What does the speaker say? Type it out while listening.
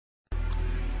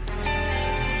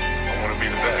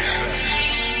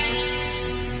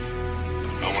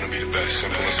best.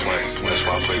 Simple and plain. That's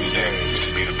why I play the game.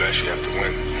 To be the best, you have to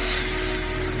win.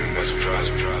 And that's what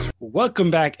drives me.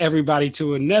 Welcome back, everybody,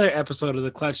 to another episode of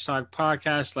the Clutch Talk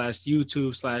podcast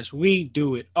 /YouTube/ We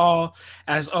Do It All.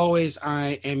 As always,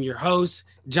 I am your host,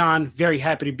 John. Very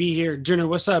happy to be here. Junior,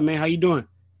 what's up, man? How you doing?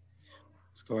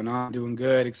 What's going on? Doing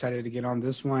good. Excited to get on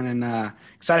this one, and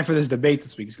excited for this debate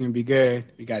this week. It's going to be good.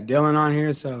 We got Dylan on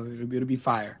here, so it'll be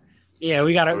fire. Yeah,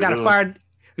 we got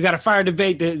a fire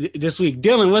debate this week.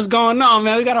 Dylan, what's going on,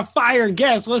 man? We got a fire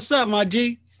guest. What's up, my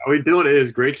G? How we doing? It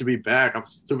is great to be back. I'm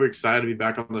super excited to be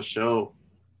back on the show.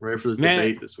 Ready for this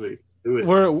debate this week. Do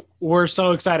it. We're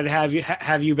so excited to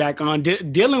have you back on.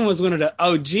 Dylan was one of the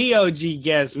OG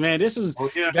guests, man. This is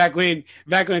back when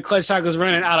Clutch Talk was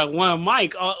running out of one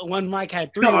mic. One mic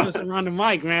had three of us around the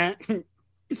mic, man.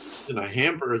 And a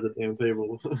hamper at the damn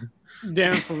table.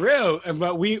 Damn, for real.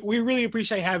 But we really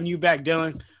appreciate having you back,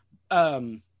 Dylan.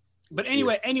 But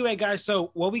anyway, guys,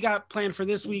 so what we got planned for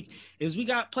this week is we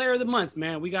got Player of the Month,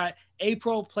 man. We got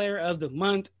April Player of the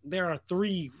Month. There are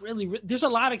three there's a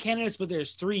lot of candidates, but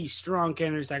there's three strong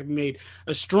candidates that have made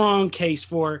a strong case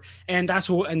for, and that's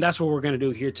what we're going to do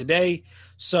here today.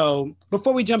 So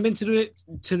before we jump into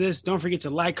this, don't forget to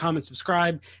like, comment,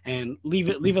 subscribe, and leave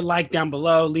a like down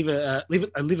below. Leave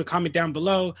a comment down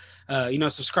below.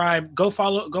 Subscribe. Go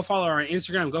follow our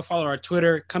Instagram. Go follow our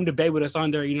Twitter. Come debate with us on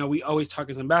there. We always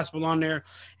talking some basketball on there,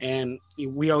 and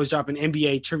we always dropping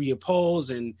NBA trivia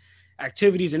polls and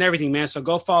activities and everything, man. So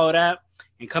go follow that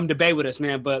and come debate with us,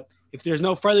 man. But if there's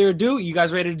no further ado, you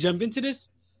guys ready to jump into this?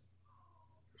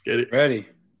 Let's get it. Ready.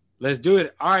 Let's do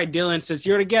it. All right, Dylan, since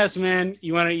you're the guest, man,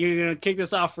 you're gonna kick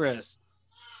this off for us.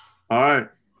 All right.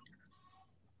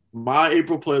 My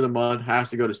April Player of the Month has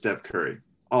to go to Steph Curry.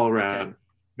 All around. Okay.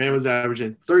 Man was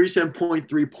averaging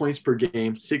 37.3 points per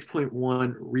game,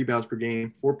 6.1 rebounds per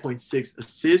game, 4.6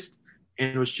 assists,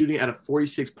 and was shooting at a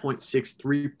 46.6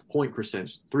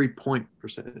 3-point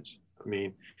percentage. I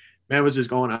mean, man was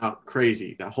just going out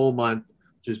crazy that whole month.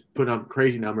 Just putting up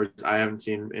crazy numbers I haven't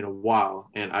seen in a while.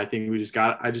 And I think I just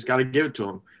got to give it to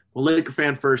him. I'm a Laker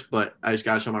fan first, but I just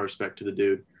got to show my respect to the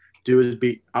dude. Dude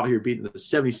is out here beating the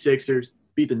 76ers,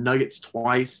 beat the Nuggets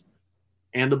twice,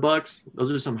 and the Bucks.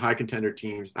 Those are some high contender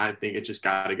teams. I think it just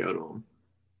got to go to him.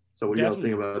 So what do y'all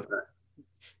think about that?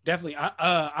 Definitely.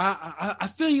 I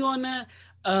feel you on that.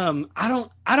 I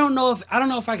don't know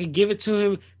if I could give it to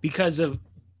him because of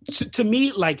to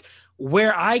me, like,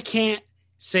 where I can't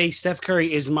say Steph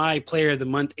Curry is my Player of the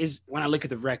Month is when I look at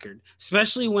the record,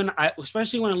 especially when I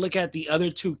look at the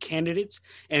other two candidates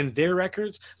and their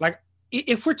records. Like,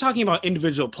 if we're talking about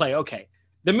individual play, okay,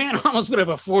 the man almost put up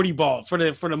a 40 ball for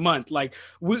the month. Like,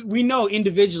 we know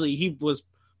individually he was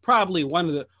probably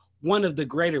one of the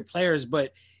greater players,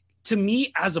 but to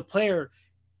me as a player,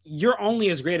 you're only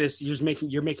as great as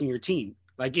you're making your team.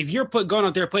 Like, if you're going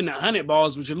out there putting 100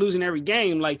 balls, but you're losing every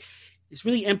game, like, it's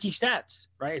really empty stats,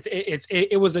 right?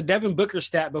 It was a Devin Booker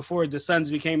stat before the Suns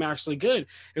became actually good.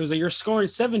 It was like you're scoring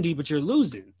 70, but you're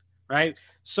losing, right?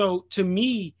 So to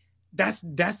me, that's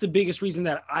the biggest reason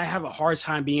that I have a hard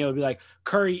time being able to be like,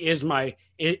 Curry is my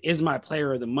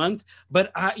Player of the Month. But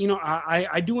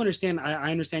I do understand.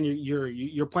 I understand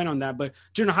your point on that. But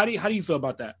Junior, how do you feel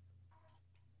about that?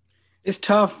 It's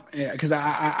tough because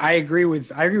I agree with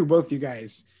both you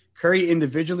guys. Curry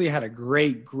individually had a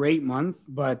great month,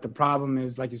 but the problem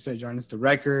is, like you said, John, it's the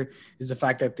record, is the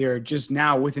fact that they're just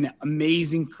now with an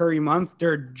amazing Curry month.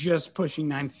 They're just pushing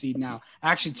 9th seed now.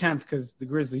 Actually 10th because the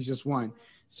Grizzlies just won.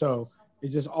 So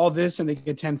it's just all this and they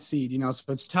get 10th seed, so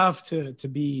it's tough to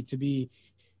be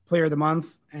Player of the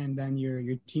Month and then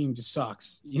your team just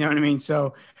sucks. You know what I mean?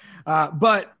 So,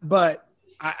 but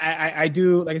I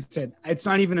do, like I said, it's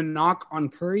not even a knock on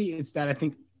Curry. It's that I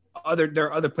think there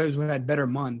are other players who had better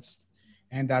months,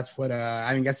 and that's what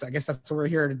I guess that's what we're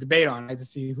here to debate on, right? To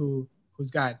see who's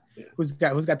got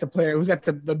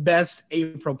the best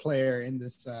April player in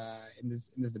this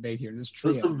debate here. This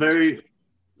trio.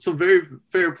 Some very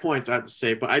fair points I have to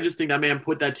say, but I just think that man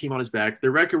put that team on his back.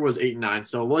 Their record was 8-9,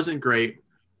 so it wasn't great,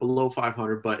 below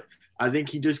 500, but I think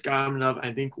he just got him enough.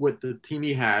 I think with the team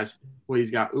he has,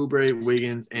 he's got Oubre,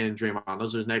 Wiggins, and Draymond.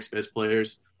 Those are his next best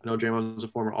players. I know Draymond's a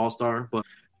former All-Star, but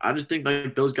I just think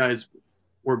like those guys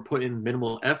were putting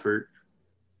minimal effort,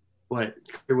 but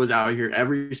Curry was out here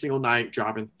every single night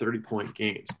dropping 30-point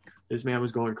games. This man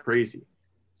was going crazy.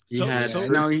 He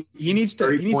needs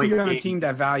to be on a team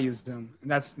that values them. And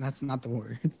that's not the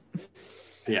words.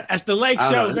 Yeah, that's the Lake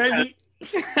Show, baby.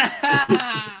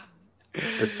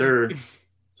 Yes, sir.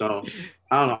 So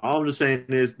I don't know. All I'm just saying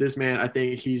is this man, I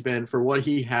think he's been, for what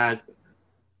he has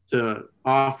to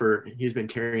offer, he's been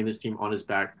carrying this team on his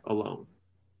back alone.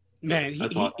 Man,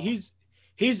 he's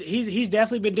he's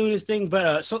definitely been doing his thing.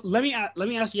 But so let me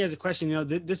ask you guys a question. You know,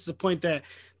 this is a point that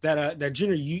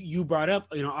Jenner you brought up.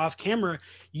 You know, off camera,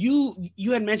 you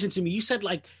had mentioned to me. You said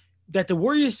like that the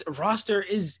Warriors roster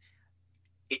is.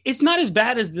 It's not as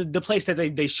bad as the place that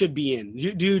they should be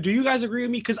in. Do you guys agree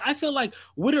with me? Because I feel like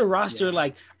with a roster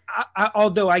like,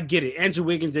 although I get it, Andrew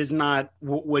Wiggins is not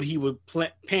what he would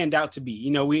panned out to be.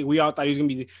 You know, we all thought he was going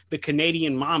to be the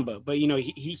Canadian Mamba, but you know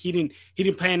he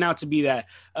didn't pan out to be that.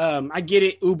 I get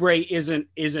it. Oubre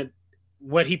isn't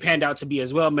what he panned out to be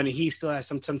as well, but he still has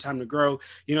some time to grow.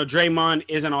 You know, Draymond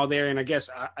isn't all there, and I guess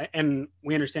and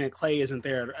we understand that Clay isn't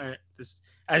there.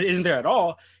 Isn't there at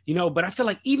all, you know, but I feel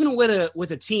like even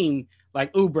with a team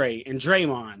like Oubre and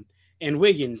Draymond and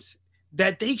Wiggins,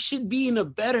 that they should be in a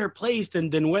better place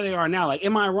than where they are now. Like,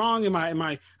 am I wrong? Am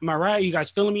I right? Are you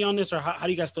guys feeling me on this, or how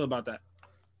do you guys feel about that?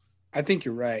 I think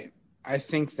you're right. I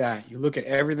think that you look at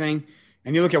everything,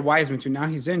 and you look at Wiseman too. Now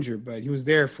he's injured, but he was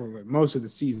there for most of the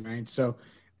season, right? So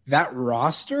that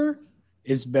roster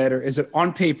is better. Is it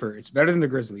on paper? It's better than the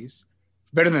Grizzlies.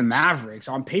 Better than Mavericks.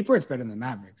 On paper, it's better than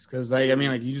Mavericks because, like, I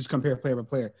mean, like you just compare player by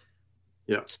player.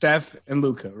 Yeah, Steph and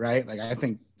Luka, right? Like, I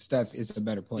think Steph is a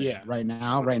better player. Yeah. Right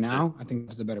now, I think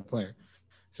he's a better player.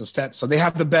 So they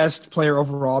have the best player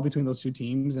overall between those two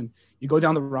teams, and you go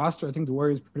down the roster. I think the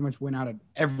Warriors pretty much win out at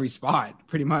every spot,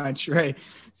 pretty much, right?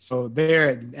 So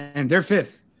they're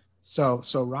fifth. So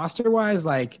roster wise,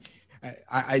 like,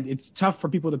 it's tough for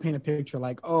people to paint a picture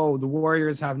like, oh, the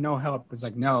Warriors have no help. It's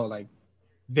like, no, like.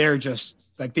 They're just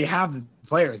like they have the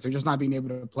players. They're just not being able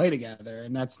to play together.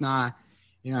 And that's not,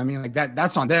 you know what I mean? Like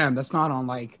that's on them. That's not on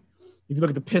like if you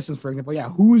look at the Pistons, for example, yeah,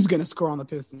 who's gonna score on the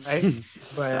Pistons, right?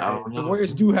 But the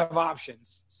Warriors do have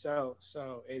options. So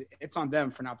it's on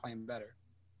them for not playing better.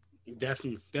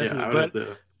 Definitely. Yeah, I but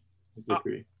would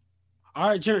agree.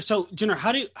 All right, Jenner. So Jenner,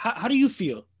 how do you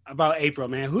feel about April,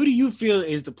 man? Who do you feel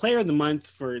is the player of the month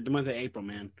for the month of April,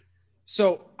 man?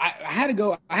 So I had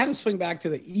to swing back to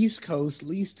the East Coast.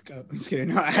 I'm just kidding.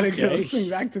 No, I had to go swing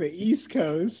back to the East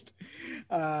Coast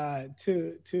to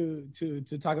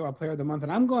talk about player of the month.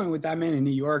 And I'm going with that man in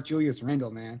New York, Julius Randle,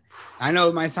 man. I know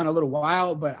it might sound a little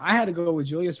wild, but I had to go with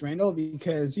Julius Randle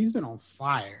because he's been on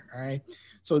fire. All right.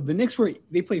 So the Knicks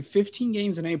they played 15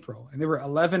 games in April and they were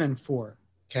 11-4.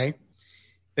 Okay.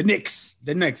 The Knicks,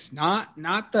 not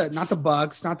the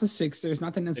Bucks, not the Sixers,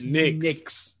 not the Knicks. The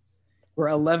Knicks. Were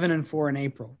 11-4 in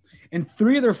April. And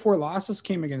 3 of their 4 losses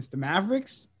came against the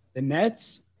Mavericks, the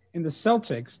Nets, and the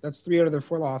Celtics. That's 3 out of their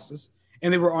 4 losses.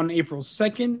 And they were on April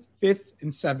 2nd, 5th, and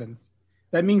 7th.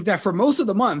 That means that for most of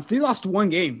the month, they lost 1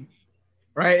 game,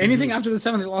 right? Mm-hmm. Anything after the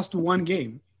 7th, they lost 1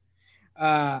 game.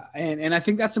 And I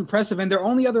think that's impressive. And their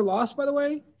only other loss, by the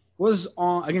way, was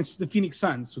against the Phoenix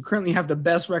Suns, who currently have the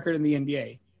best record in the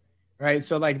NBA. Right.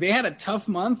 So like they had a tough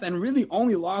month and really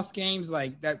only lost games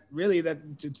like that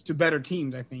to better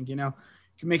teams. I think, you know,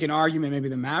 you can make an argument, maybe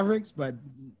the Mavericks, but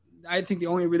I think the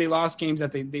only really lost games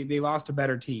that they lost to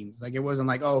better teams. Like it wasn't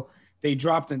like, oh, they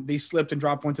slipped and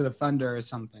dropped one to the Thunder or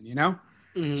something, you know?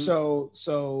 Mm-hmm.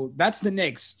 So that's the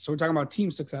Knicks. So we're talking about team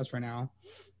success right now.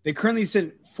 They currently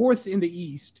sit 4th in the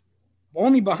East,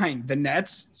 only behind the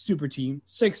Nets, super team,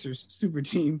 Sixers, super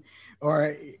team,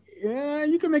 or yeah,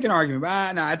 you can make an argument,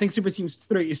 but no, I think super team is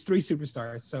 3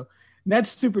 superstars. So Nets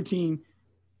super team,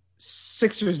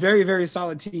 Sixers very, very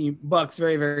solid team, Bucks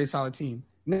very, very solid team.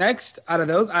 Next out of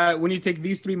those, when you take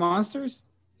these 3 monsters,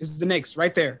 is the Knicks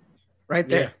right there.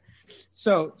 Yeah.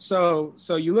 So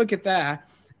you look at that,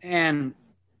 and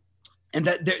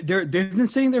that they've been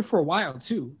sitting there for a while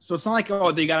too. So it's not like,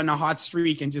 oh, they got on a hot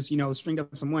streak and just, you know, string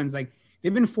up some wins. Like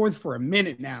they've been 4th for a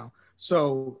minute now.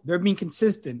 So they're being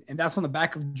consistent, and that's on the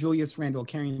back of Julius Randle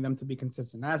carrying them to be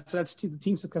consistent. That's the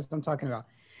team success I'm talking about.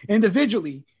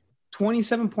 Individually,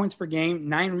 27 points per game,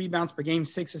 9 rebounds per game,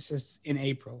 6 assists in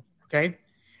April. Okay,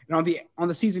 and on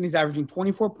the season, he's averaging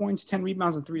 24 points, 10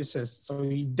 rebounds, and 3 assists. So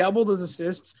he doubled his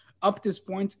assists, upped his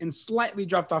points, and slightly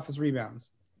dropped off his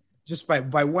rebounds, just by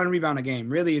 1 rebound a game.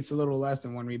 Really, it's a little less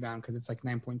than 1 rebound because it's like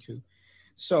 9.2.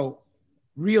 So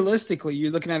realistically,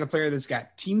 you're looking at a player that's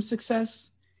got team success,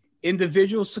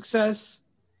 individual success,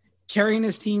 carrying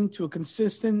his team to a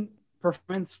consistent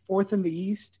performance, 4th in the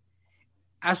East.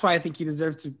 That's why I think he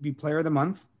deserves to be player of the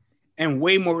month and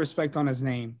way more respect on his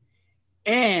name.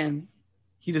 And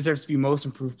he deserves to be most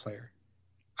improved player.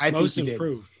 I think he did.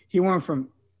 He went from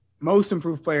most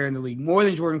improved player in the league, more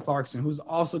than Jordan Clarkson, who's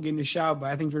also getting a shout,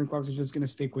 but I think Jordan Clarkson is just going to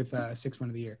stick with 6th run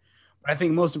of the year. But I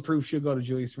think most improved should go to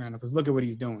Julius Randle because look at what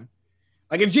he's doing.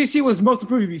 Like if JC was most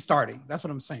improved, he'd be starting. That's what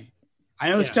I'm saying. I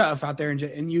know it's tough out there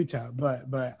in Utah, but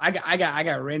I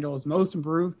got Randle as most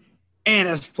improved and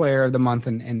as player of the month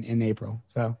in April.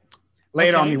 So lay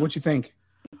it on me. What you think?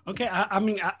 Okay, I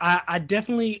mean, I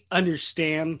definitely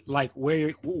understand like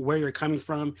where you're coming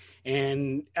from,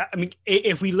 and I mean,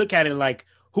 if we look at it like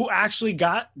who actually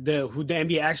got who the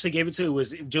NBA actually gave it to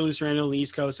was Julius Randle on the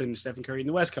East Coast and Stephen Curry in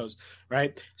the West Coast,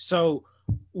 right? So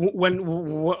when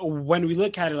we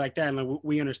look at it like that, and like,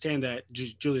 we understand that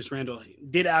Julius Randle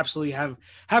did absolutely have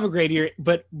a great year.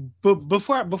 But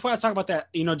before I talk about that,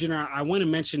 you know, Jenner, I want to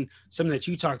mention something that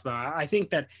you talked about. I think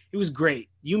that it was great.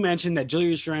 You mentioned that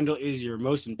Julius Randle is your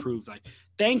most improved. Like,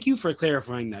 thank you for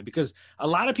clarifying that, because a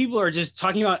lot of people are just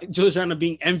talking about Julius Randle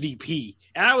being MVP,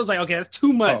 and I was like, okay, that's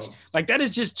too much. Like, that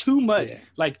is just too much. Yeah.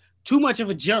 Like, too much of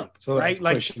a jump, so right?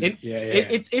 Like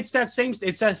it's that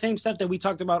same stuff that we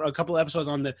talked about a couple episodes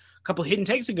on the couple hidden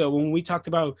takes ago when we talked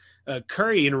about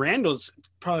Curry and Randall's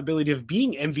probability of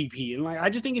being MVP, and like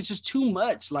I just think it's just too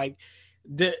much. Like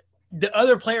the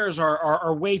other players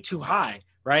are way too high,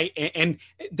 right? And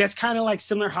that's kind of like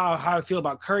similar how I feel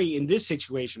about Curry in this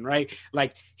situation, right?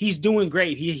 Like he's doing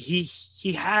great.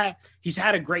 He's had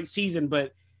a great season,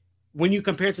 but when you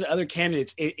compare it to the other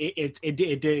candidates,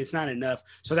 it's not enough.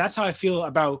 So that's how I feel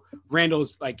about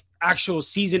Randall's like actual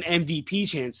season MVP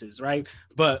chances, right?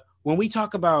 But when we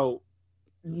talk about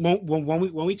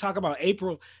when we talk about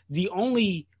April, the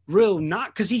only real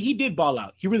knock, because he did ball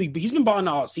out. He's been balling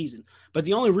all season. But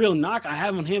the only real knock I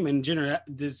have on him, and Jenner,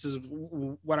 this is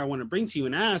what I want to bring to you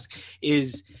and ask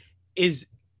is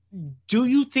do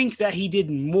you think that he did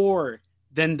more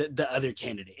than the other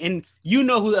candidate? And you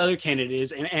know who the other candidate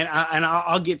is, and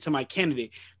I'll get to my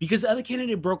candidate, because the other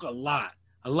candidate broke a lot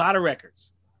of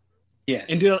records. Yes.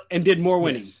 And did more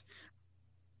winning. Yes.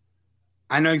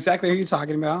 I know exactly who you're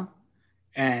talking about.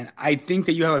 And I think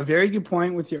that you have a very good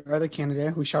point with your other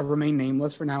candidate, who shall remain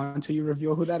nameless for now until you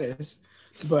reveal who that is.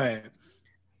 But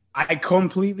I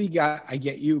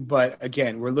get you. But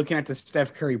again, we're looking at the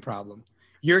Steph Curry problem.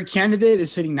 Your candidate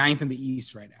is sitting 9th in the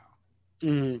East right now.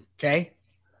 Mm-hmm. Okay.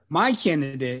 My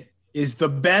candidate is the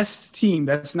best team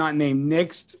that's not named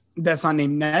Knicks, that's not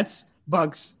named Nets,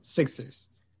 Bucks, Sixers.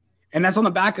 And that's on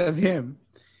the back of him.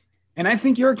 And I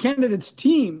think your candidate's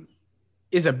team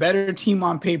is a better team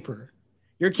on paper.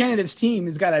 Your candidate's team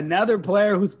has got another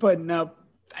player who's putting up,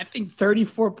 I think,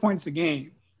 34 points a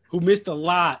game. Who missed a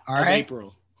lot of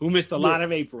April. Lot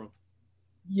of April.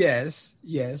 Yes.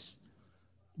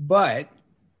 But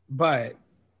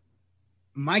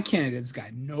my candidate's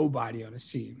got nobody on his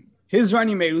team. His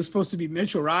running mate, who's supposed to be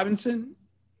Mitchell Robinson,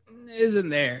 isn't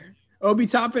there. Obi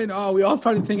Toppin, we all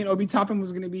started thinking Obi Toppin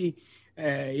was going to be,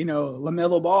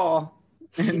 LaMelo Ball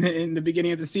in the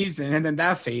beginning of the season, and then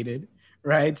that faded,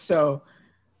 right? So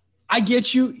I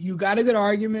get you. You got a good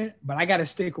argument, but I got to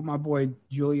stick with my boy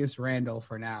Julius Randle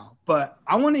for now. But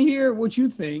I want to hear what you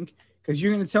think, because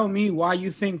you're going to tell me why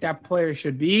you think that player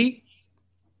should be.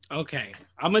 Okay,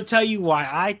 I'm going to tell you why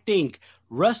I think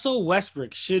Russell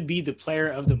Westbrook should be the player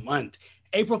of the month.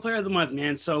 April player of the month,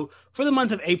 man. So for the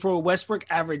month of April, Westbrook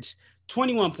averaged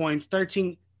 21 points,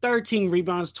 13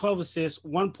 rebounds, 12 assists,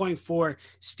 1.4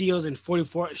 steals, and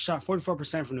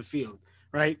 44% from the field,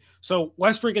 right? So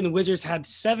Westbrook and the Wizards had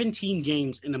 17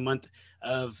 games in the month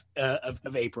of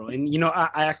April. And, I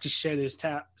actually shared this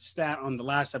stat on the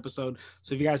last episode.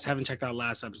 So if you guys haven't checked out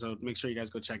last episode, make sure you guys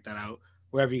go check that out.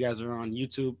 Wherever you guys are on,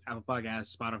 YouTube, Apple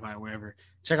Podcasts, Spotify, wherever.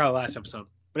 Check out the last episode.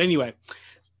 But anyway,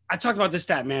 I talked about this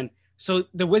stat, man. So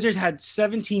the Wizards had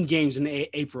 17 games in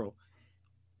April.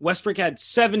 Westbrook had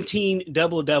 17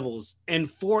 double-doubles and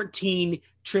 14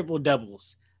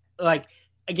 triple-doubles. Like,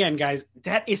 again, guys,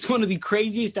 that is one of the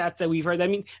craziest stats that we've heard. That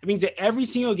means that every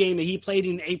single game that he played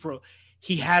in April,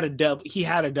 he had a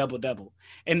double-double.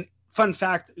 And fun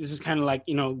fact, this is kind of like,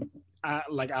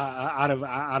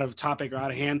 out of topic or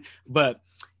out of hand, but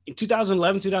in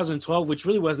 2011, 2012, which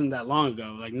really wasn't that long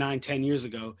ago, like 9-10 years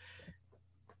ago,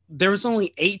 there was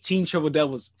only 18 triple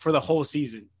doubles for the whole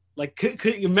season. Like, could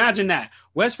you imagine that?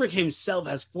 Westbrook himself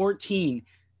has 14.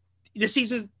 The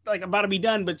season's like about to be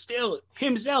done, but still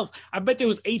himself, I bet there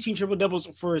was 18 triple doubles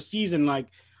for a season.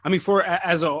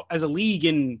 As a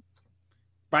league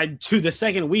to the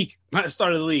second week by the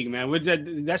start of the league,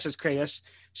 man. That's just crazy. That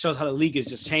shows how the league has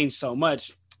just changed so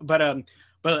much. But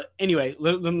anyway,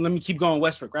 let me keep going.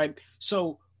 Westbrook, right?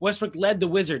 So Westbrook led the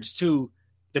Wizards to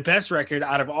the best record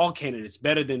out of all candidates,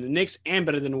 better than the Knicks and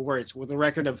better than the Warriors, with a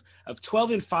record of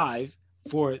 12-5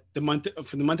 for the month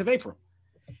of April.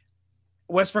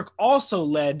 Westbrook also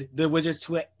led the Wizards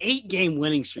to an 8-game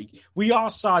winning streak. We all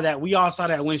saw that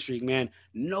win streak, man.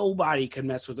 Nobody could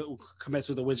mess with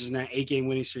the Wizards in that 8-game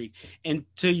winning streak. And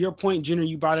to your point, Junior,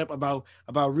 you brought up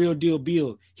about Real Deal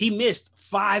Beal. He missed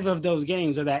 5 of those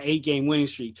games of that 8-game winning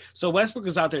streak. So Westbrook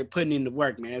is out there putting in the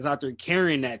work, man. He's out there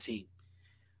carrying that team.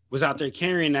 was out there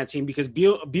carrying that team because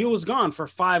Beal was gone for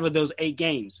 5 of those 8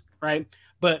 games, right?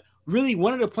 But really,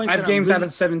 one of the points 5 games out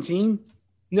of 17.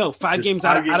 No, 5 games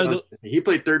out of the. He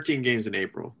played 13 games in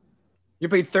April. You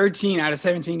played 13 out of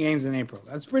 17 games in April.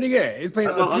 That's pretty good. He's played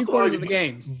 3/4 of the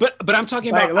games. But I'm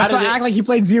talking about. Let's not act like he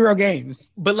played 0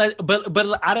 games. But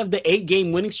out of the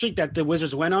 8-game winning streak that the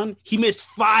Wizards went on, he missed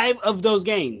 5 of those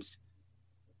games.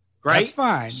 Right, that's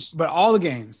fine. But all the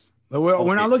games.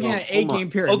 We're not looking at an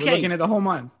 8-game period. Okay. We're looking at the whole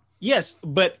month. Yes,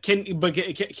 but can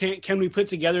we put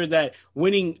together that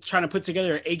trying to put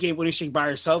together an 8-game winning streak by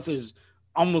yourself is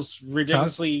almost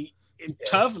ridiculously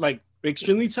tough, like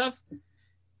extremely tough?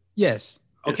 Yes.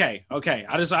 Okay.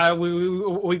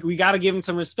 We got to give him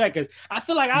some respect because I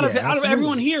feel like out of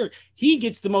everyone here, he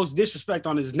gets the most disrespect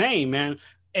on his name, man.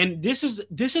 And this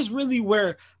is really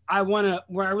where I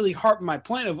really harp my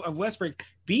point of Westbrook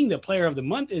being the player of the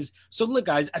month is. So look,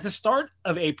 guys, at the start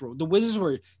of April, the Wizards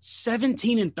were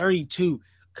 17-32,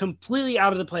 completely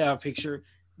out of the playoff picture.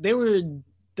 They were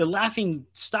the laughing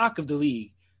stock of the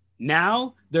league.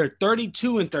 Now they're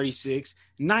 32-36,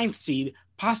 9th seed,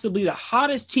 possibly the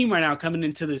hottest team right now coming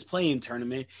into this play-in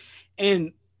tournament.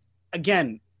 And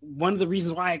again, one of the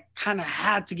reasons why I kind of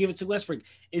had to give it to Westbrook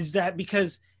is that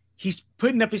because he's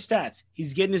putting up his stats.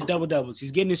 He's getting his double-doubles.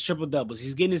 He's getting his triple-doubles.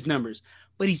 He's getting his numbers.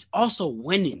 But he's also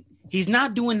winning. He's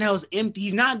not doing those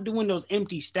empty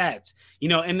stats. You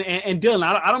know, and Dylan,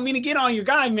 I don't mean to get on your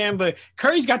guy, man, but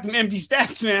Curry's got them empty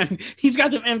stats, man. He's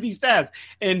got them empty stats.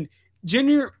 And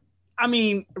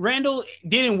Randall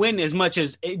didn't win as much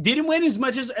as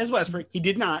Westbrook. He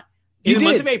did not. In the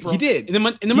month of April. He did. In the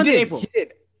month of April. He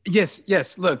did.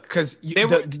 Yes. Look, because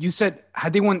you said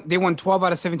they won 12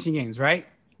 out of 17 games, right?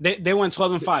 They won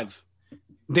 12-5.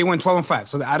 They won 12-5.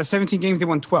 So out of 17 games, they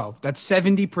won 12. That's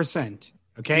 70%.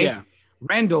 Okay. Yeah.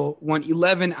 Randall won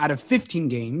 11 out of 15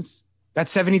 games.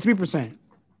 That's 73%.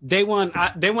 They won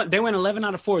 11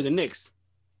 out of 4. The Knicks.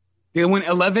 They won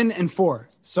 11-4.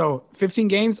 So 15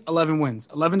 games, 11 wins.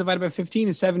 11 divided by 15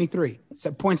 is 73.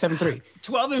 0.73.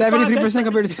 73%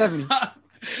 compared to 70.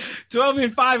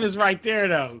 12-5 is right there,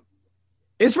 though.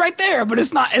 It's right there, but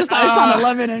it's not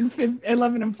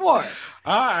 11-4. All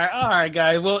right,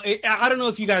 guys. Well, I don't know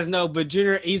if you guys know, but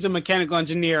Junior, he's a mechanical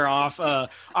engineer off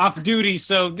duty,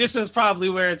 so this is probably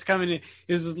where it's coming in.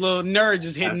 This little nerd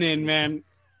just hitting in, man.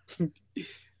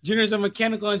 Junior's a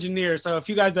mechanical engineer, so if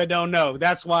you guys that don't know,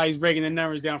 that's why he's breaking the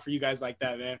numbers down for you guys like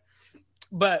that, man.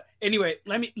 But anyway,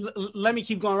 let me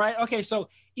keep going, right? Okay, so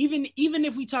even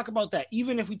if we talk about that,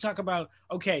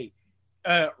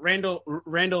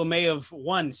 Randall may have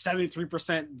won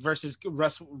 73% versus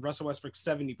Russell Westbrook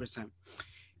 70%.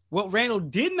 What Randall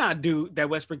did not do that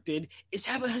Westbrook did is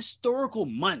have a historical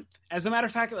month. As a matter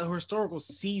of fact, a historical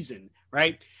season,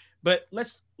 right? But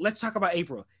let's talk about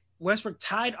April. Westbrook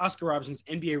tied Oscar Robertson's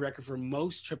NBA record for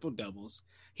most triple doubles.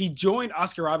 He joined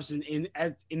Oscar Robertson in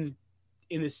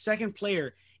the second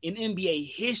player in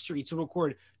NBA history to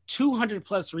record 200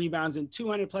 plus rebounds and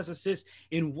 200 plus assists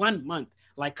in 1 month.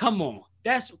 Like, come on,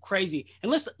 that's crazy.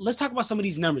 And let's talk about some of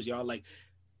these numbers, y'all. Like,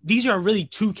 these are really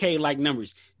 2K like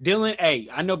numbers. Dylan, hey,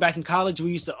 I know back in college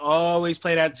we used to always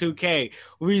play that 2K.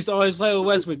 We used to always play with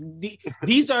Westbrook.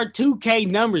 These are 2K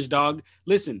numbers, dog.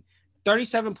 Listen.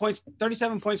 37 points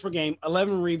per game,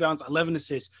 11 rebounds, 11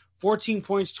 assists, 14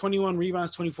 points, 21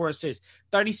 rebounds, 24 assists,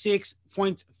 36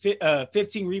 points,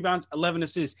 15 rebounds, 11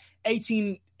 assists,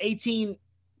 18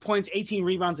 points, 18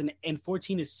 rebounds, and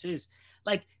 14 assists.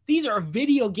 Like, these are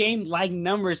video game like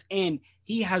numbers, and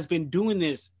he has been doing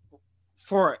this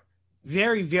for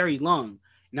very, very long.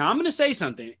 Now, I'm going to say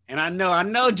something, and I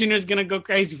know Junior's going to go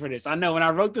crazy for this. I know when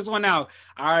I wrote this one out,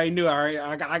 I already knew.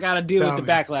 I got to deal with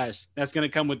the backlash that's going to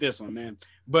come with this one, man.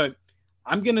 But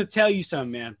I'm going to tell you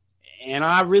something, man, and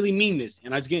I really mean this.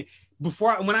 And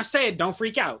when I say it, don't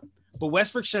freak out. But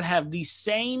Westbrook should have the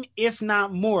same, if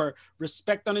not more,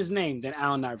 respect on his name than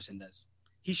Allen Iverson does.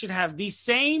 He should have the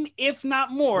same, if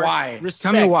not more, respect.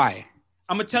 Tell me why.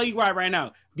 I'm going to tell you why right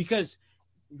now. Because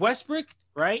Westbrook,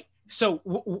 right? So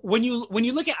when you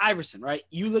look at Iverson, right,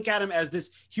 you look at him as this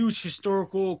huge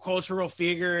historical, cultural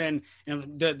figure, and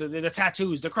the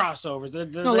tattoos, the crossovers.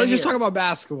 Let's just talk about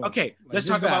basketball. Okay, let's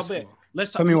talk about it.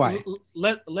 Tell me why.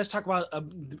 Let's talk about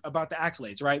the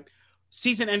accolades, right?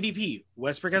 Season MVP,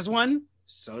 Westbrook has 1.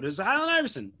 So does Allen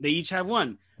Iverson. They each have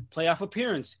 1. Playoff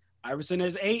appearance, Iverson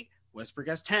has 8. Westbrook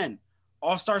has 10.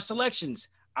 All-star selections,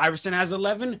 Iverson has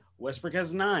 11. Westbrook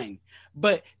has 9.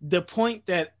 But the point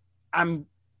that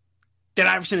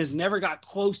Iverson has never got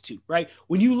close to, right?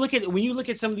 When you look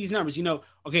at some of these numbers,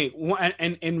 okay,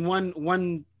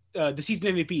 one the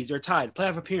season MVPs. They're tied.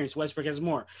 Playoff appearance, Westbrook has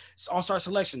more. All-star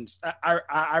selections,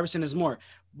 Iverson has more.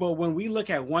 But when we look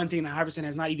at one thing that Iverson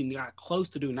has not even got close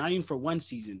to doing, not even for one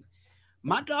season,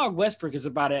 my dog Westbrook is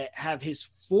about to have his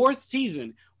 4th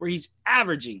season where he's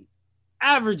averaging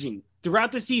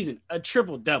throughout the season a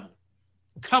triple-double.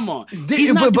 Come on.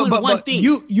 He's not doing one thing.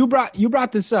 You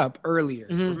brought this up earlier.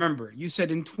 Mm-hmm. Remember, you said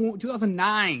in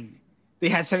 2009 they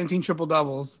had 17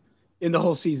 triple-doubles in the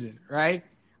whole season, right?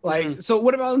 Like, So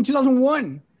what about in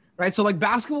 2001? Right. So like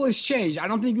basketball has changed. I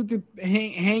don't think you could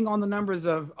hang on the numbers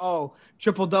of,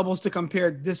 triple doubles to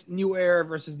compare this new era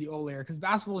versus the old era, because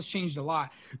basketball has changed a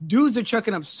lot. Dudes are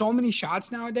chucking up so many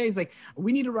shots nowadays. Like,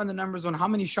 we need to run the numbers on how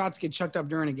many shots get chucked up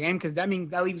during a game, because that means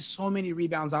that leaves so many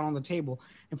rebounds out on the table.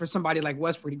 And for somebody like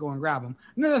Westbrook to go and grab them.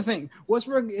 Another thing,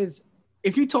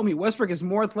 if you told me Westbrook is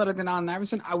more athletic than Allen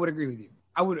Iverson, I would agree with you.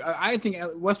 I think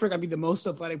Westbrook would be the most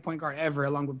athletic point guard ever,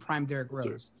 along with prime Derrick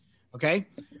Rose. Okay,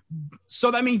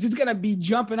 so that means he's gonna be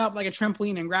jumping up like a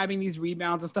trampoline and grabbing these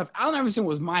rebounds and stuff. Allen Iverson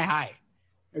was my height.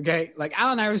 Okay, like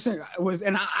Allen Iverson was,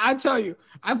 and I tell you,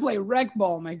 I play rec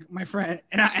ball, my friend,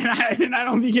 and I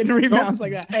don't be getting rebounds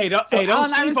like that.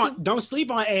 Don't sleep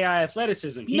on AI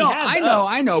athleticism.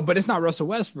 I know, but it's not Russell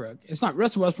Westbrook. It's not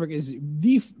Russell Westbrook.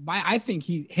 I think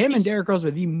him and Derrick Rose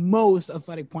are the most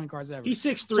athletic point guards ever. He's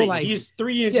 6'3". So he's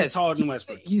 3 inches taller than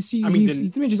Westbrook. He's 3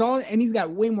 inches taller, and he's got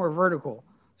way more vertical.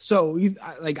 So,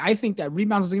 I think that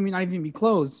rebounds is going to not even be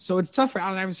close. So, it's tough for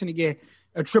Allen Iverson to get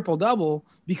a triple-double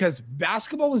because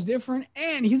basketball was different,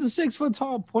 and he's a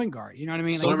 6-foot-tall point guard. You know what I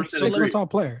mean? Like, he's a 6-foot-tall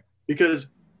player. Because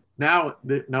now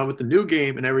with the new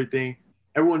game and everything,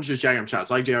 everyone's just jacking up shots.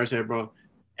 Like JR said, bro,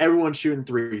 everyone's shooting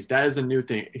threes. That is the new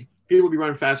thing. People be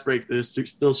running fast break. They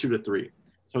still shoot a three.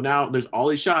 So now there's all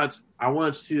these shots. I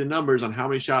want to see the numbers on how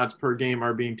many shots per game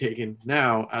are being taken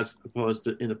now as opposed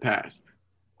to in the past.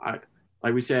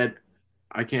 Like we said,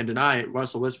 I can't deny it.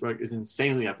 Russell Westbrook is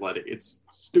insanely athletic. It's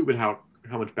stupid how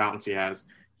much balance he has.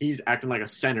 He's acting like a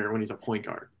center when he's a point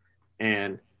guard.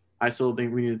 And I still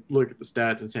think we need to look at the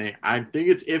stats and say, I think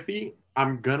it's iffy.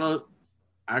 I'm going to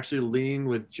actually lean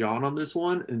with John on this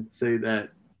one and say that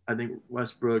I think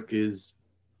Westbrook is,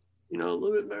 a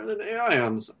little bit better than AI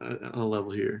on a level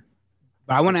here.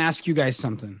 But I want to ask you guys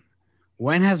something.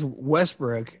 When has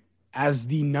Westbrook, as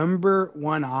the number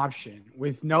one option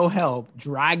with no help,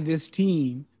 drag this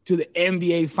team to the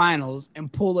NBA Finals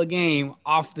and pull a game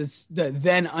off the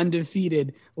then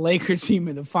undefeated Lakers team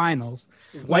in the finals,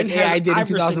 like AI did in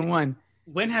 2001?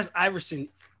 When has Iverson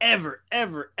ever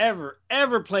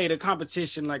played a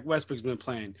competition like Westbrook's been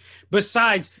playing?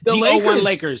 Besides the 01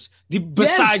 Lakers.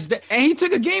 And he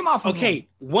took a game off of them.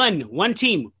 One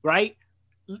team, right?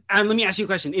 And let me ask you a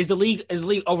question. Is the league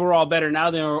overall better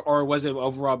now than or was it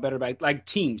overall better by like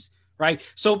teams, right?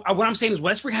 So what I'm saying is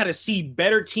Westbrook had to see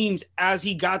better teams as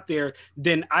he got there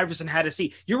than Iverson had to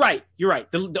see. You're right.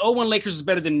 The 01 Lakers is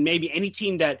better than maybe any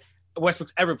team that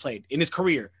Westbrook's ever played in his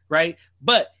career, right?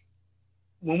 But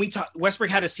when we talk, Westbrook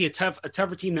had to see a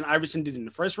tougher team than Iverson did in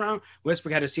the first round.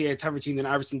 Westbrook had to see a tougher team than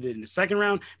Iverson did in the second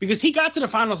round because he got to the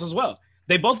finals as well.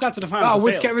 They both got to the finals.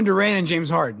 With Kevin Durant and James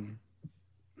Harden.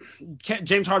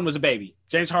 James Harden was a baby.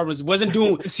 James Harden wasn't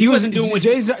doing.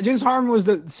 James Harden was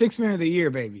the sixth man of the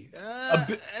year, baby.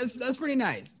 That's pretty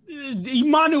nice.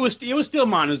 It was still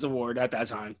Manu's award at that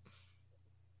time.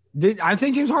 I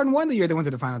think James Harden won the year they went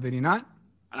to the final. Did he not?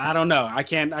 I don't know. I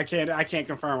can't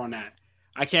confirm on that.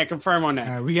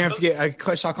 We're gonna have to get a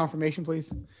clutch shot confirmation,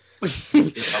 please.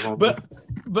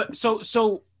 but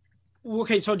so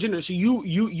okay. So Jinder, so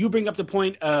you bring up the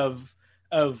point of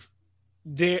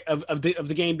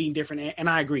the game being different, and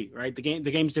I agree, right? The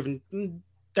game's different.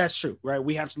 That's true, right?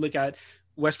 We have to look at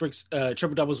Westbrook's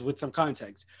triple doubles with some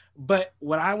context. But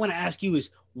what I want to ask you is,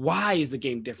 why is the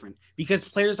game different? Because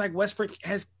players like Westbrook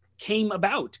came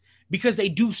about because they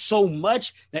do so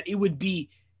much that it would be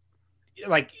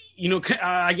like,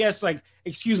 I guess, like,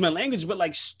 excuse my language, but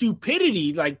like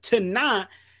stupidity, like to not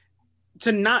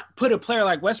put a player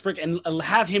like Westbrook and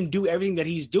have him do everything that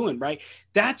he's doing, right?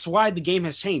 That's why the game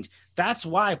has changed. That's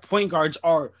why point guards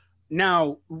are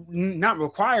now not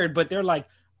required, but they're like,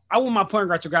 I want my point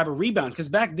guard to grab a rebound. Because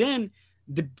back then,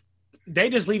 they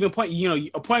just leave a point.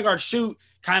 A point guard shoot,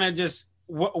 kind of just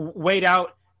wait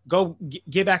out, go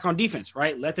get back on defense,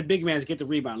 right? Let the big man get the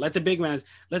rebound. Let the big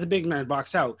man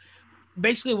box out.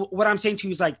 Basically, what I'm saying to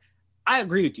you is like, I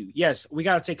agree with you. Yes, we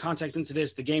got to take context into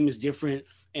this. The game is different,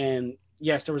 and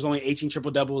yes, there was only 18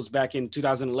 triple doubles back in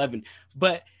 2011.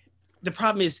 But the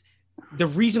problem is the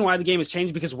reason why the game has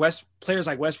changed because players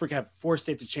like Westbrook have forced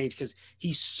it to change because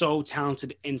he's so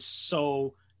talented and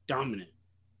so dominant.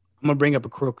 I'm gonna bring up a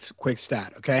quick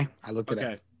stat. Okay, I looked at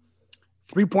it.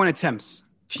 3-point attempts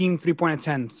team 3-point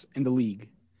attempts in the league,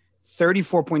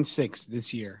 34.6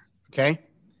 this year. Okay.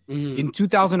 Mhm. In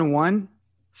 2001,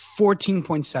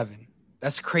 14.7.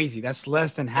 That's crazy. That's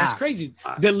less than half. That's crazy.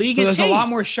 The league So is there's a changed. lot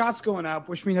more shots going up,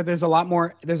 which means that there's a lot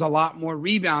more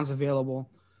rebounds available.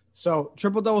 So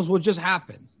triple doubles will just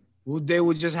happen. They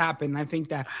would just happen. I think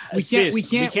that we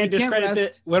can't discredit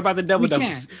rest. What about the double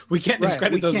doubles? can't. We can't Right,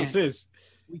 discredit we those can't. assists.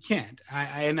 We can't.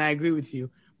 And I agree with you.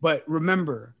 But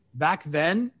remember, back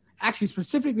then, actually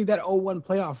specifically that 01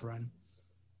 playoff run,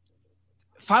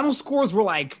 final scores were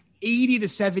like 80 to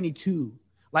 72.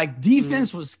 Like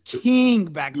defense was king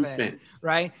back then, Defense.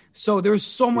 right? So there's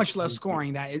so much less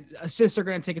scoring that assists are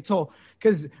going to take a toll.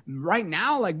 Because right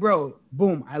now, like, bro,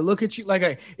 boom, I look at you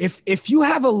like if you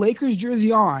have a Lakers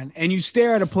jersey on and you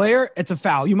stare at a player, it's a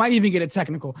foul. You might even get a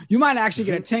technical. You might actually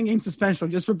get a 10-game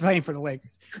suspension just for playing for the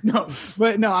Lakers. No,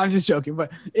 I'm just joking.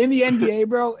 But in the NBA,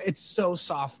 bro, it's so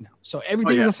soft now. So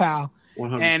everything's a foul.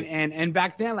 100%. And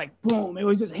back then, like, boom, it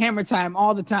was just hammer time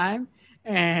all the time.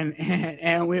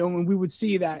 And we would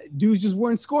see that dudes just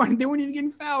weren't scoring. They weren't even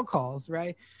getting foul calls,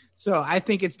 right? So I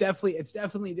think it's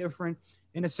definitely different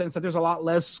in a sense that there's a lot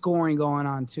less scoring going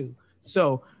on too.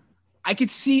 So I could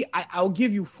see, I'll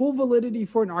give you full validity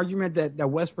for an argument that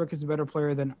Westbrook is a better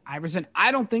player than Iverson.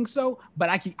 I don't think so, but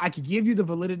I could give you the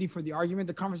validity for the argument.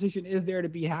 The conversation is there to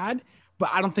be had, but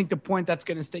I don't think the point that's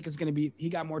going to stick is going to be he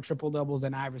got more triple doubles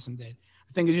than Iverson did.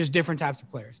 I think it's just different types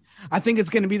of players. I think it's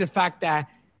going to be the fact that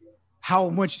how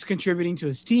much he's contributing to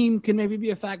his team can maybe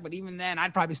be a fact, but even then,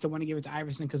 I'd probably still want to give it to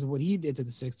Iverson because of what he did to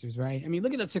the Sixers, right? I mean,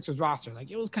 look at that Sixers roster. Like,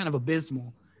 it was kind of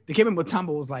abysmal. The Kevin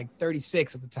Mutombo was like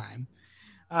 36 at the time.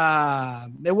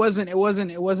 It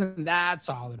wasn't that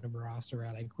solid of a roster,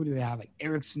 right? Like, who do they have? Like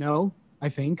Eric Snow, I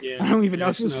think. Yeah, I don't even know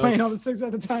Eric if he was Snow. playing on the Sixers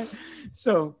at the time.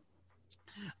 So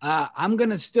I'm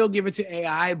gonna still give it to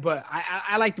AI, but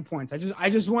I like the points. I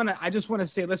just want to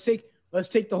say let's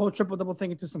take the whole triple double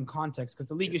thing into some context because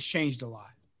the league has changed a lot.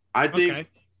 I think Okay.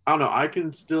 I don't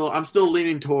know. I'm still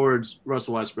leaning towards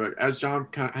Russell Westbrook. As John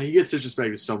he gets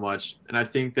disrespected so much, and I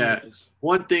think that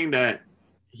one thing that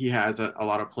he has that a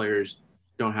lot of players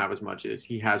don't have as much is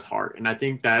he has heart, and I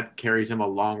think that carries him a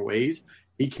long ways.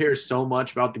 He cares so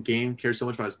much about the game, cares so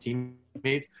much about his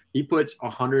teammates. He puts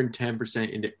 110%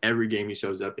 into every game he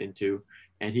shows up into,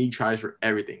 and he tries for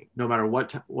everything, no matter what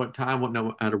time,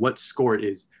 no matter what score it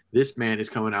is. This man is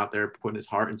coming out there putting his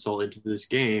heart and soul into this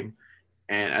game.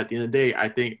 And at the end of the day, I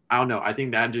think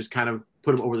that just kind of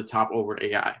put him over the top over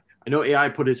AI. I know AI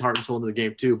put his heart and soul into the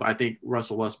game too, but I think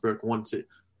Russell Westbrook wants it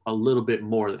a little bit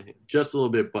more than him, just a little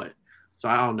bit. But so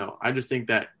I don't know. I just think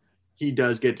that he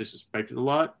does get disrespected a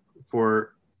lot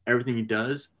for everything he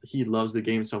does. He loves the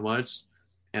game so much,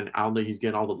 and I don't think he's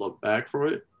getting all the love back for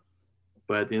it.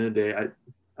 But at the end of the day,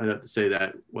 I'd have to say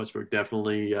that Westbrook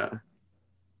definitely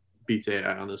beats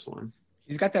AI on this one.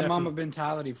 He's got that Definitely. mama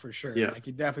mentality for sure. Yeah. Like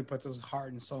he definitely puts his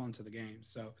heart and soul into the game.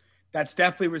 So that's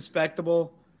definitely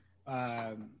respectable.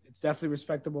 It's definitely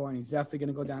respectable, and he's definitely going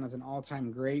to go down as an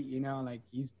all-time great. You know, like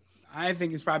I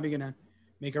think he's probably going to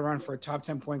make a run for a top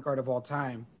 10 point guard of all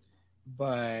time.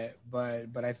 But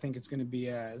I think it's going to be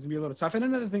a little tough. And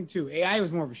another thing too, AI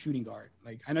was more of a shooting guard.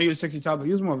 Like I know he was 60 tall, but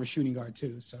he was more of a shooting guard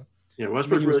too. So Yeah, I think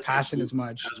Westbrook he was really passing can as shoot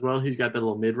much. as well. He's got that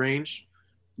little mid range.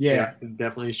 Yeah. Can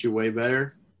definitely shoot way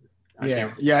better.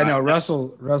 Yeah. I know.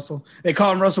 Russell. They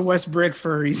call him Russell Westbrook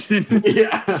for a reason.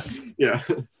 yeah.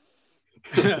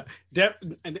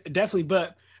 Definitely.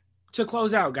 But to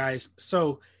close out, guys,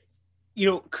 so you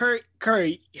know,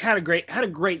 Curry had a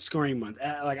great scoring month,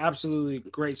 like absolutely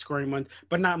great scoring month,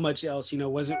 but not much else. You know,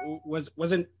 wasn't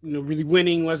really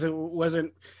winning,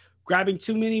 wasn't grabbing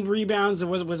too many rebounds,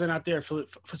 and wasn't out there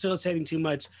facilitating too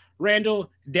much. Randall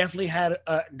definitely had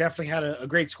a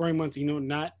great scoring month. You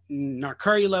know, not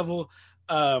Curry level.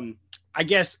 I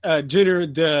guess Junior,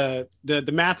 the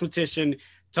mathematician,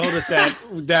 told us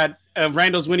that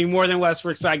Randall's winning more than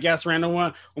Westbrook. So I guess Randall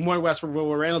won more than Westbrook. But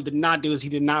what Randall did not do is he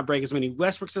did not break as many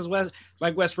Westbrooks as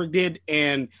like Westbrook did,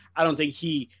 and I don't think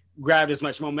he grabbed as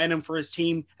much momentum for his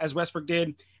team as Westbrook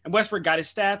did. And Westbrook got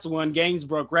his stats, won games,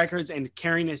 broke records, and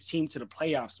carrying his team to the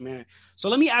playoffs, man. So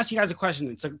let me ask you guys a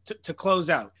question to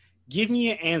close out. Give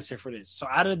me an answer for this. So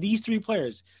out of these three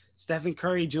players, Stephen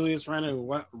Curry, Julius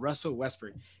Randle, Russell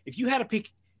Westbrook, if you had to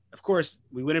pick, of course,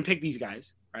 we wouldn't pick these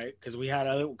guys, right? Because we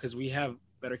have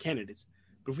better candidates.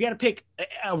 But if we had to pick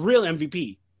a real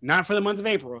MVP, not for the month of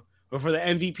April, but for the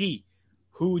MVP,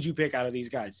 who would you pick out of these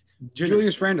guys?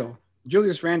 Julius Randle.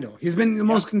 He's been the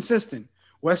most consistent.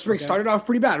 Westbrook started off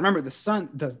pretty bad. Remember,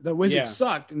 the Wizards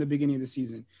sucked in the beginning of the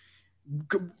season.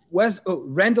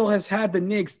 Randall has had the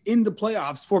Knicks in the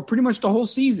playoffs for pretty much the whole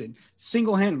season,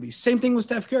 single-handedly. Same thing with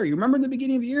Steph Curry. You remember in the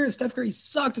beginning of the year, Steph Curry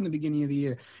sucked in the beginning of the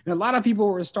year. And a lot of people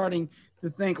were starting to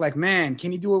think like, man,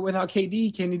 can he do it without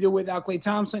KD? Can he do it without Klay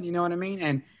Thompson? You know what I mean?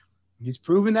 And he's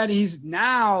proven that he's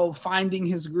now finding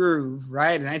his groove,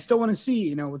 right? And I still want to see,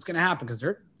 you know, what's going to happen because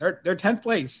they're 10th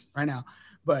place right now.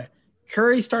 But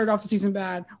Curry started off the season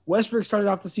bad. Westbrook started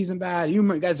off the season bad.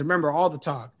 You guys remember all the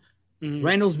talk. Mm-hmm.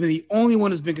 Randall's been the only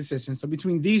one who's been consistent. So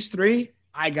between these three,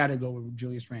 I got to go with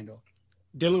Julius Randle.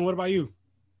 Dylan, what about you?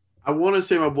 I want to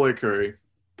say my boy Curry,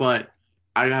 but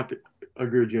I'd have to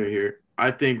agree with you here. I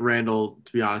think Randall,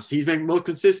 to be honest, he's been most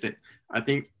consistent. I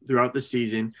think throughout the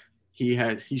season, he's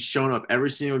shown up every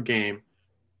single game.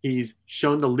 He's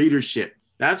shown the leadership.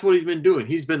 That's what he's been doing.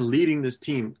 He's been leading this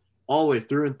team all the way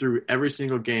through and through every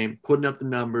single game, putting up the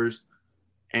numbers.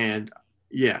 And,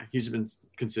 yeah, he's been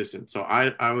consistent. So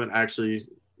I would actually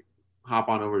hop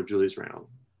on over to Julius Randle.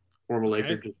 Former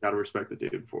Laker, just got to respect the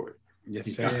dude for it.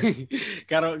 Yes, sir.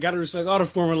 gotta respect all the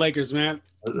former Lakers, man.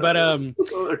 But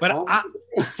I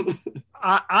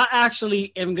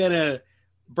actually am gonna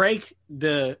break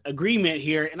the agreement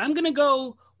here, and I'm gonna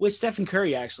go with Stephen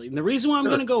Curry. Actually, and the reason why I'm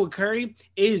gonna go with Curry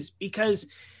is because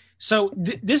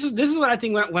this is what I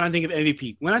think when I think of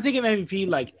MVP. When I think of MVP,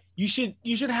 like you should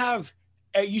have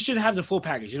the full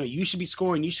package. You know, you should be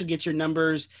scoring, you should get your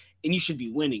numbers, and you should be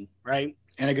winning, right?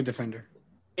 And a good defender.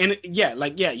 And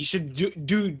you should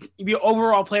be an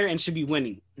overall player and should be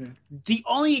winning. Yeah. The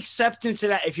only exception to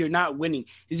that, if you're not winning,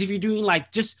 is if you're doing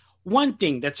like just one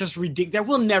thing that's just ridiculous that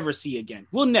we'll never see again.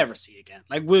 We'll never see again.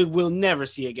 Like we'll never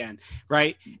see again,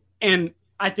 right? And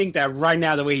I think that right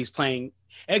now the way he's playing,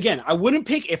 again, I wouldn't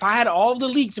pick if I had all the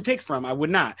league to pick from. I would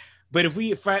not. But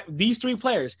if these three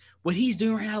players, what he's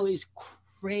doing right now is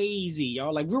crazy,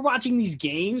 y'all. Like we're watching these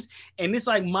games and it's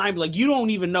like mind, like you don't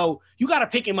even know. You got to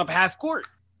pick him up half court.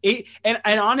 And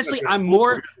honestly, I'm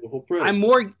more.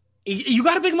 You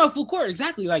got to pick him up full court,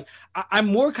 exactly. Like I'm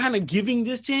more kind of giving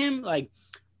this to him, like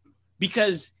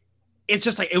because it's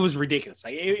just like it was ridiculous.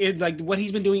 Like like what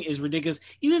he's been doing is ridiculous.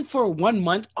 Even for 1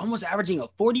 month, almost averaging a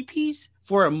 40 piece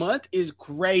for a month is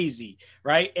crazy,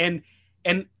 right? And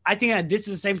I think that this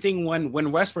is the same thing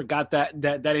when Westbrook got that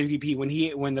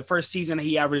MVP when the first season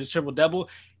he averaged a triple double.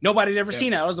 Nobody had ever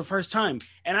seen that. It was the first time,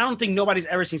 and I don't think nobody's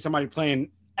ever seen somebody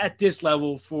playing at this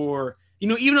level for, you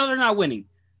know, even though they're not winning.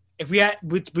 If we had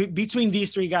between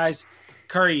these three guys,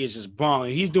 Curry is just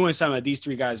balling. He's doing something that these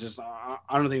three guys just I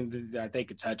don't think that they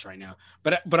could touch right now.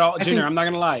 But Junior, I'm not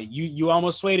gonna lie, you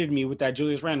almost swayed me with that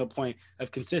Julius Randle point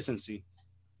of consistency.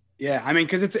 Yeah, I mean,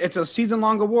 because it's a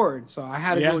season-long award, so I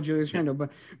had to go with Julius Randle.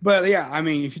 But yeah, I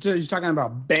mean, if you're talking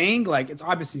about bang, like it's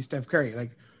obviously Steph Curry.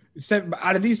 Like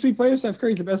out of these three players, Steph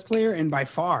Curry's the best player and by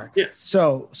far. Yeah.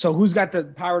 So who's got the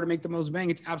power to make the most bang?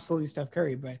 It's absolutely Steph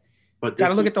Curry. But got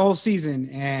to look at the whole season,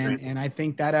 and I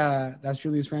think that's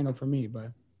Julius Randle for me.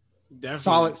 But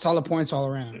definitely. solid points all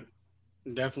around.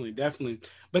 Definitely.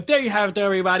 But there you have it,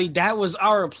 everybody. That was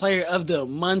our Player of the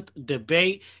Month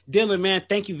debate. Dylan, man,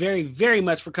 thank you very, very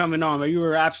much for coming on. You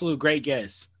were an absolute great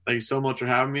guest. Thank you so much for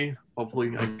having me.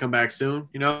 Hopefully I can come back soon,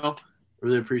 you know.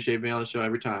 Really appreciate being on the show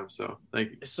every time. So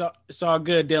thank you. It's all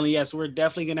good, Dylan. Yes, we're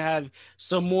definitely going to have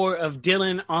some more of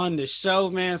Dylan on the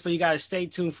show, man. So you guys stay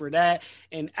tuned for that.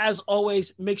 And as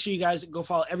always, make sure you guys go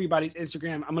follow everybody's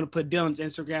Instagram. I'm going to put Dylan's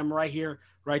Instagram right here,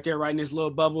 right there, right in this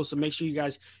little bubble. So make sure you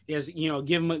guys,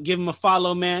 give him a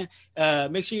follow, man.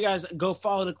 Make sure you guys go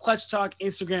follow the Clutch Talk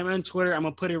Instagram and Twitter. I'm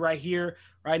going to put it right here,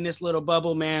 right in this little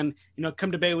bubble, man. You know,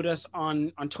 come debate with us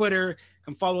on Twitter.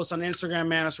 Come follow us on Instagram,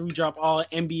 man. That's where we drop all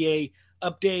NBA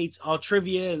updates, all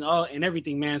trivia and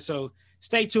everything, man. So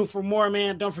stay tuned for more,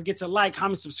 man. Don't forget to like,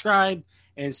 comment, subscribe,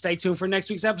 and stay tuned for next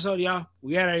week's episode, y'all.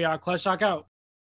 We out here, y'all. Clutch Talk out.